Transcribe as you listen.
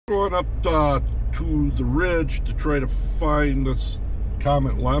Going up to the ridge to try to find this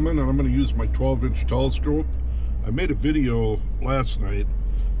Comet Lemmon, and I'm going to use my 12-inch telescope. I made a video last night.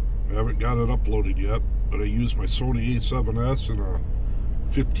 I haven't got it uploaded yet, but I used my Sony A7s and a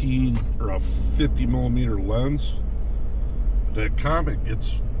 50 millimeter lens. That comet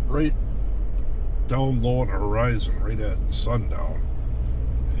gets right down low on the horizon, right at sundown,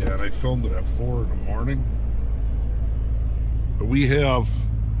 and I filmed it at 4 in the morning. But we have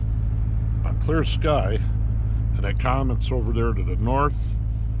a clear sky, and that comet's over there to the north,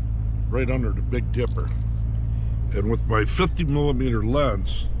 right under the Big Dipper. And with my 50 millimeter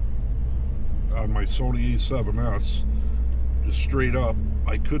lens on my Sony A7s, just straight up,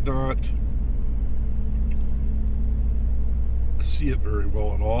 I could not see it very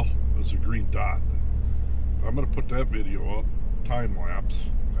well at all. There's a green dot. I'm going to put that video up, time lapse,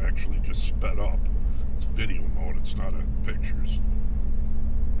 actually just sped up. It's video mode, it's not a pictures.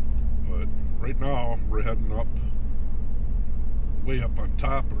 But right now we're heading up, way up on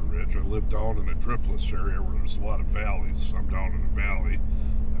top of the ridge. I live down in a driftless area where there's a lot of valleys. I'm down in a valley,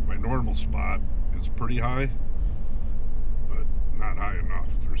 and my normal spot is pretty high, but not high enough.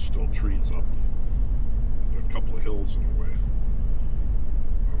 There's still trees up a couple of hills in the way.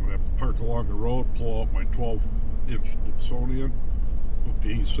 I'm gonna have to park along the road, pull out my 12-inch Dobsonian, hook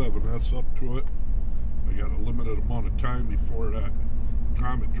the A7s up to it. I got a limited amount of time before that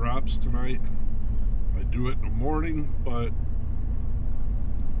comet drops tonight. I do it in the morning, but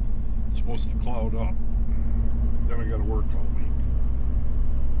it's supposed to cloud up. Then I got to work all week.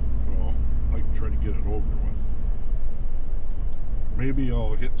 So I can try to get it over with. Maybe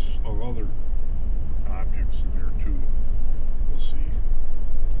I'll hit some other objects in there too. We'll see.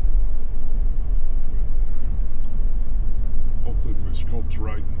 Hopefully my scope's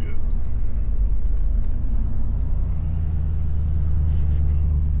riding good.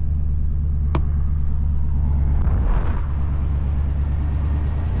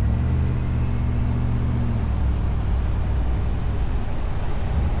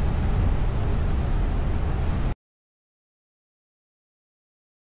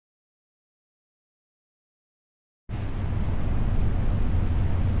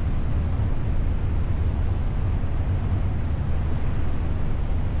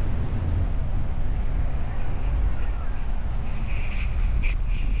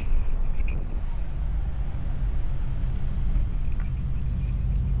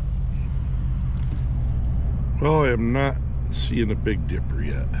 Well, I am not seeing a Big Dipper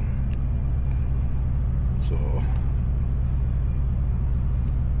yet. So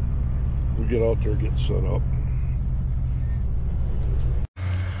we'll get out there, get set up.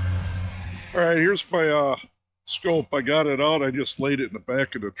 Alright, here's my scope. I got it out. I just laid it in the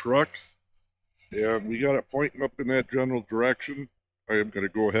back of the truck, and we got it pointing up in that general direction. I am going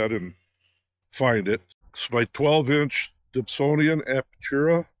to go ahead and find it. It's my 12-inch Dobsonian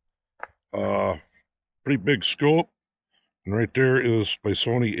Apertura. Pretty big scope, and right there is my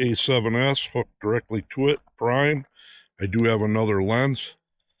Sony A7s hooked directly to it, prime. I do have another lens.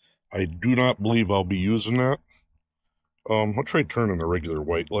 I do not believe I'll be using that. I'll try turning the regular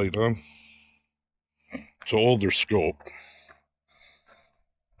white light on. It's an older scope.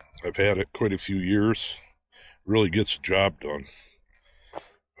 I've had it quite a few years. It really gets the job done.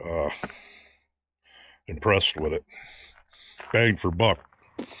 Impressed with it. Bang for buck.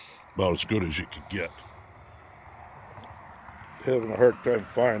 About as good as you could get. Having a hard time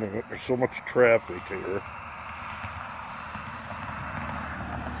finding it. There's so much traffic here.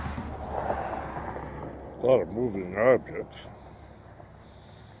 A lot of moving objects.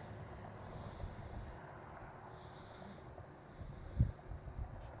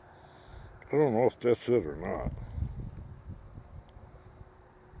 I don't know if that's it or not.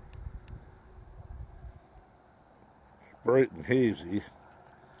 It's bright and hazy,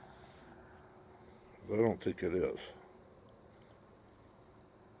 but I don't think it is.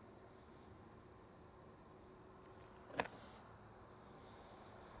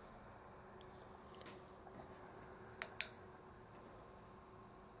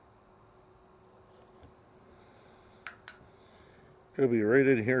 It'll be right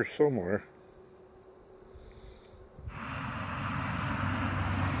in here somewhere.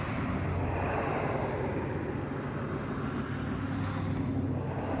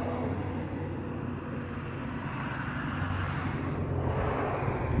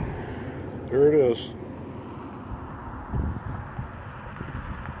 There it is.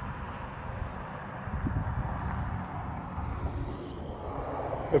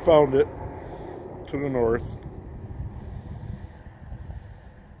 I found it to the north.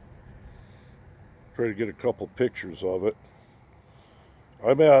 Try to get a couple pictures of it.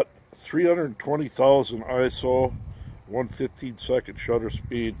 I'm at 320,000 ISO, 1/15-second shutter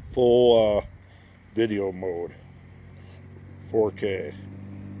speed, full video mode, 4K.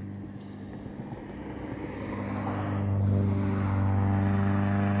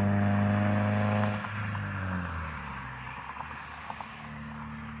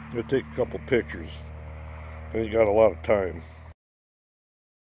 I'm going to take a couple pictures. I ain't got a lot of time.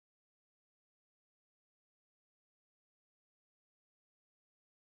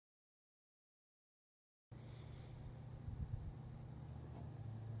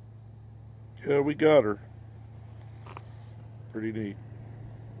 Yeah, we got her. Pretty neat.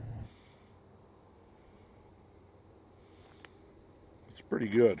 It's pretty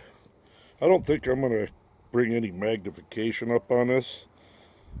good. I don't think I'm going to bring any magnification up on this.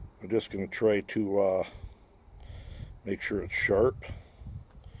 I'm just going to try to make sure it's sharp.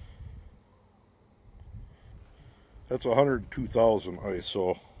 That's 102,000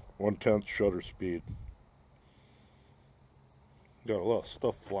 ISO, 1/10 shutter speed. Got a lot of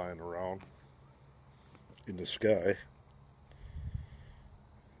stuff flying around in the sky.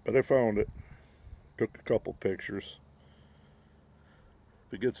 But I found it. Took a couple pictures.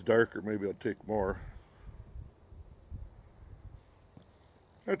 If it gets darker, maybe I'll take more.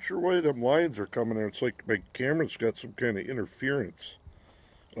 Not sure why them lines are coming in. It's like my camera's got some kind of interference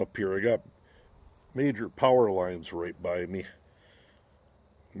up here. I got major power lines right by me.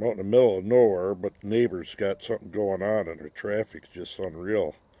 I'm out in the middle of nowhere, but the neighbor's got something going on and the traffic's just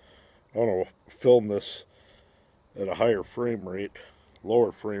unreal. I want to film this at a higher frame rate,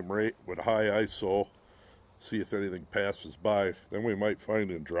 lower frame rate with high ISO, see if anything passes by. Then we might find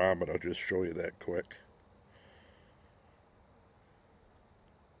Andromeda. I'll just show you that quick.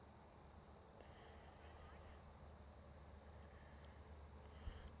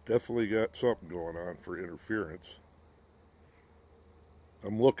 Definitely got something going on for interference.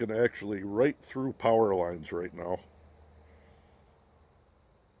 I'm looking actually right through power lines right now.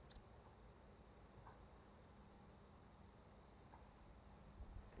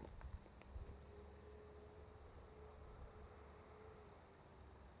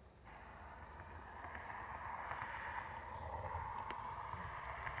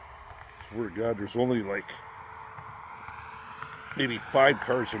 Swear to God, there's only like maybe 5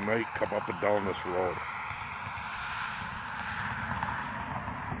 cars a night come up and down this road.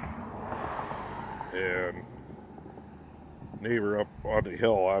 And neighbor up on the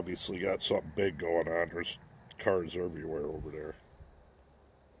hill obviously got something big going on. There's cars everywhere over there.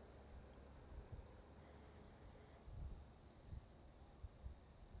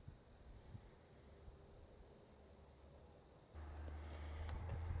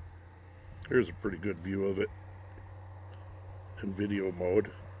 Here's a pretty good view of it in video mode.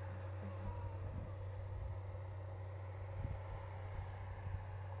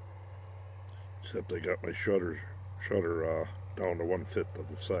 Except I got my shutter down to 1/5 of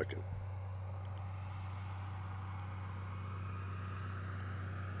the second.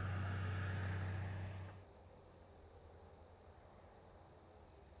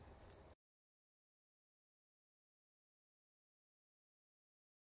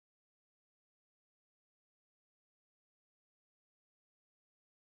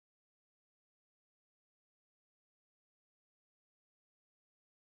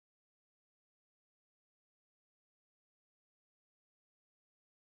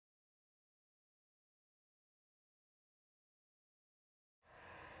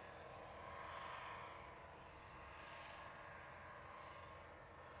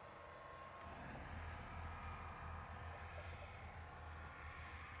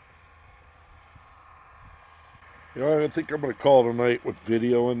 You know, I think I'm going to call it a night with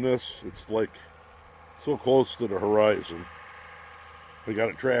video in this. It's like so close to the horizon. We got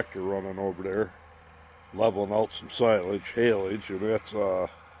a tractor running over there, leveling out some silage, haylage, and that's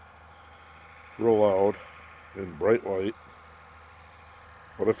real loud and bright light.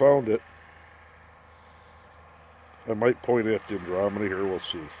 But I found it. I might point at the Andromeda here, we'll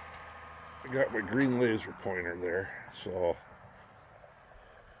see. I got my green laser pointer there, so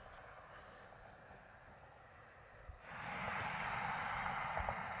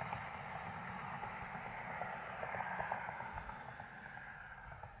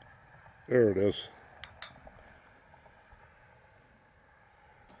there it is.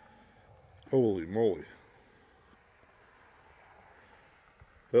 Holy moly.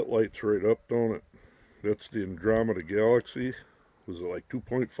 That lights right up, don't it? That's the Andromeda Galaxy. Was it like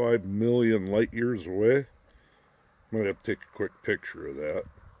 2.5 million light years away? Might have to take a quick picture of that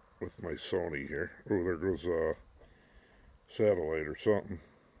with my Sony here. Oh, there goes a satellite or something.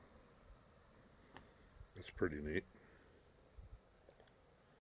 That's pretty neat.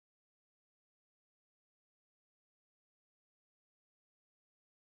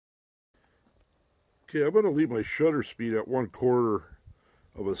 Okay, I'm going to leave my shutter speed at 1/4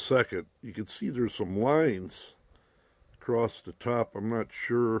 of a second. You can see there's some lines across the top. I'm not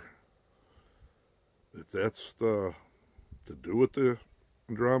sure if that's to do with the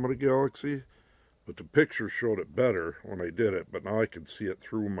Andromeda Galaxy, but the picture showed it better when I did it, but now I can see it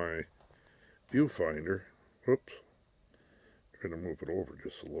through my viewfinder. Oops. Trying to move it over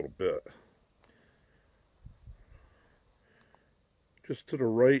just a little bit. Just to the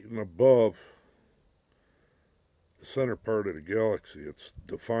right and above the center part of the galaxy, it's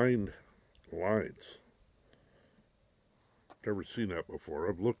defined lines. Never seen that before.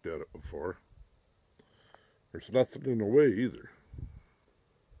 I've looked at it before. There's nothing in the way either.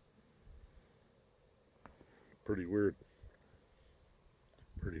 Pretty weird.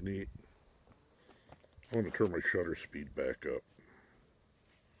 Pretty neat. I want to turn my shutter speed back up.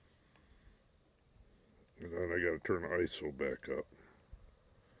 And then I got to turn the ISO back up.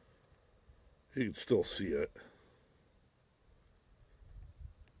 You can still see it.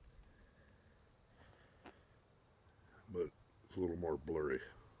 But it's a little more blurry.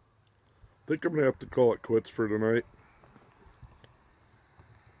 I think I'm going to have to call it quits for tonight.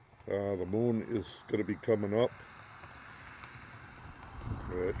 The moon is going to be coming up,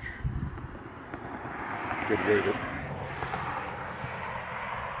 which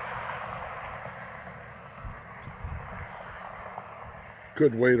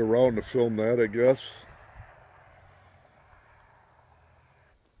good way to round to film that, I guess.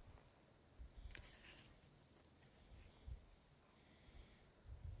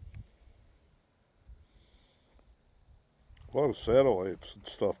 A lot of satellites and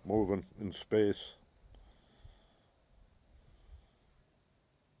stuff moving in space.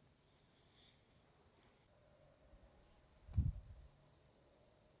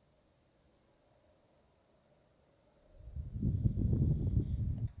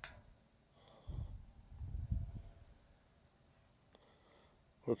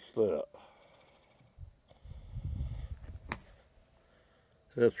 What's that?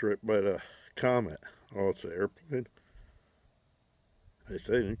 That's right by the Comet. Oh, it's an airplane, I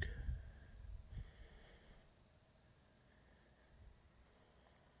think.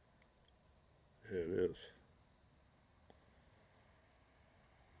 Yeah, it is.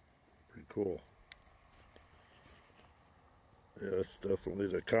 Pretty cool. Yeah, that's definitely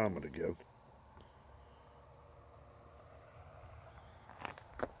the Comet again.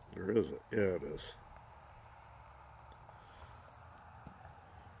 Or is it? Yeah, it is.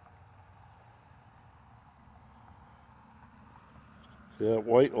 See that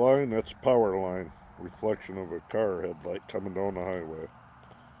white line? That's power line. Reflection of a car headlight coming down the highway.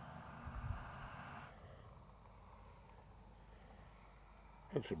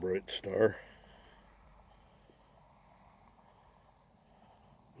 That's a bright star.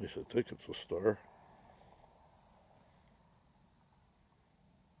 At least I think it's a star.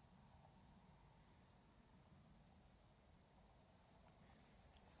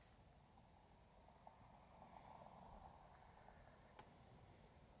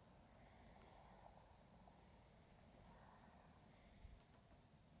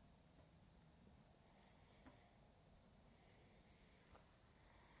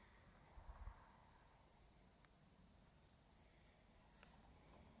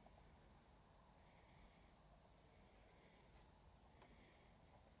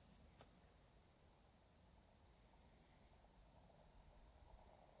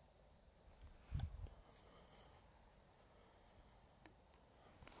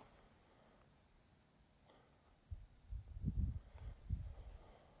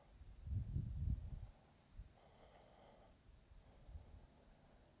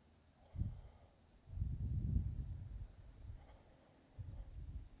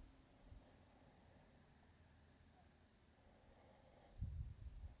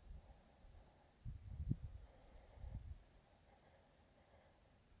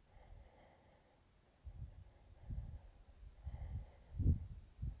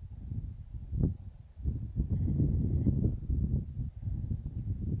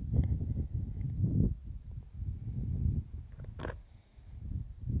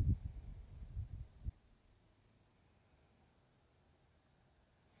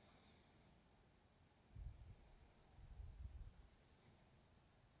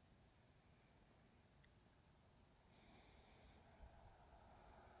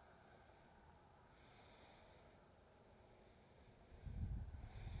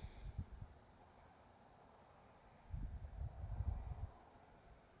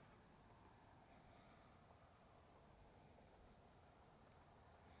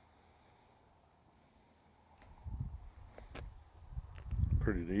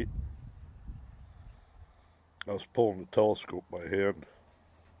 Pretty neat. I was pulling the telescope by hand.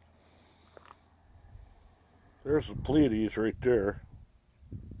 There's the Pleiades right there.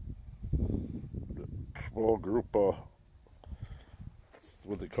 Small group of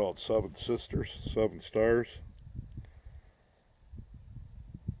what they call it, 7 sisters, 7 stars.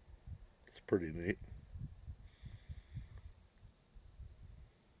 It's pretty neat.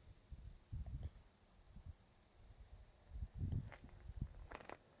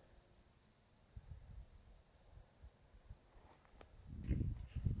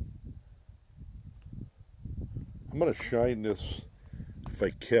 I'm going to shine this if I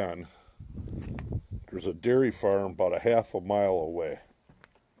can. There's a dairy farm about a half a mile away.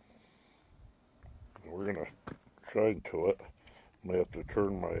 We're going to shine to it. I may have to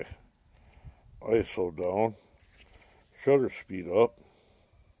turn my ISO down, shutter speed up.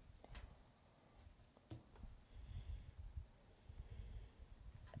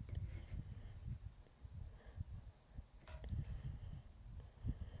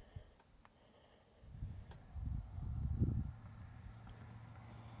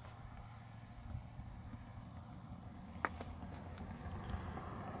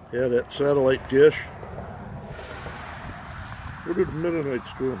 Yeah, that satellite dish. What are the Mennonites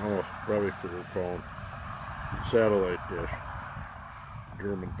doing? Oh, probably for their phone. Satellite dish.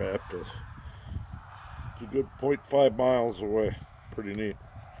 German Baptist. It's a good 0.5 miles away. Pretty neat.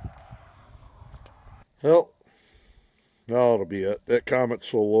 Well, now it'll be it. That Comet's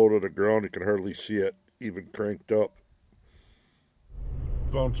so low to the ground you can hardly see it, even cranked up.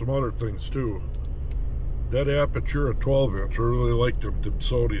 Found some other things too. That Apertura 12-inch, I really like them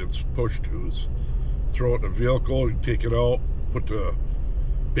Dobsonian push tools. Throw it in a vehicle, you take it out, put the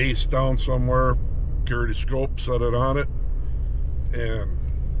base down somewhere, carry the scope, set it on it, and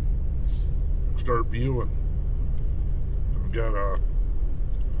start viewing. I've got a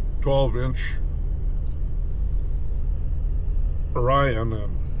 12-inch Orion,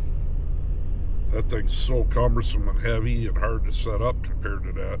 and that thing's so cumbersome and heavy and hard to set up compared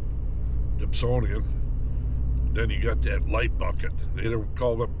to that Dobsonian. Then you got that light bucket. They don't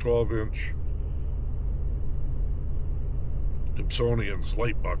call them 12-inch Dobsonians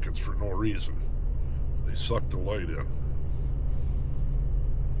light buckets for no reason. They suck the light in.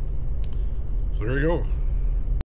 So there you go.